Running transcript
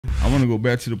want to go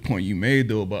back to the point you made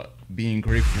though about being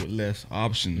grateful with less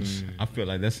options. I feel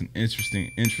like that's an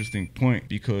interesting point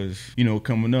because, you know,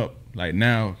 coming up, like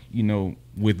now, you know,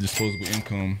 with disposable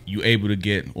income, you able to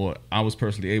get, or I was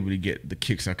personally able to get the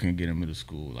kicks I couldn't get in middle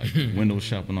school, like window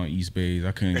shopping on East Bays.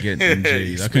 I couldn't get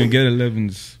MJs. I couldn't get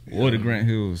 11s or the Grant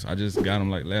Hills. I just got them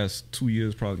like last 2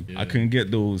 years probably. I couldn't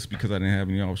get those because I didn't have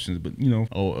any options, but you know,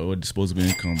 or disposable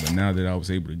income. But now that I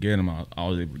was able to get them, I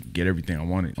was able to get everything I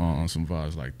wanted on some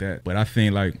vibes like that. But I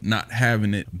think like not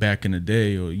having it back in the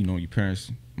day, or you know,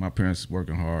 my parents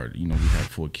working hard. You know, we had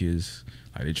 4 kids.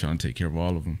 Like they trying to take care of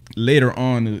all of them. Later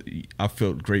on, I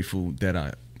felt grateful that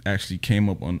I actually came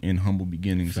up in humble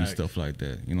beginnings and stuff like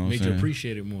that. You know what I'm saying? Made you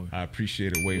appreciate it more. I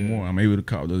appreciate it way more. I'm able to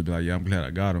call those, be like, yeah, I'm glad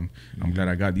I got them. I'm glad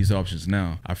I got these options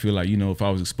now. I feel like, you know, if I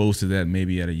was exposed to that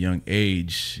maybe at a young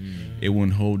age, it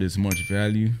wouldn't hold as much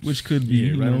value, which could be,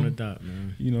 you right know, on the dot,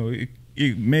 man. You know,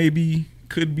 it maybe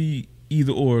could be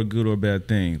either or a good or bad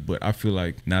thing, but I feel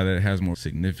like now that it has more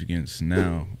significance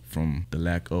now from the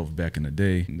lack of back in the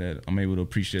day, that I'm able to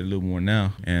appreciate a little more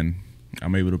now, and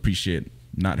I'm able to appreciate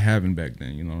not having back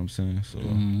then, you know what I'm saying? So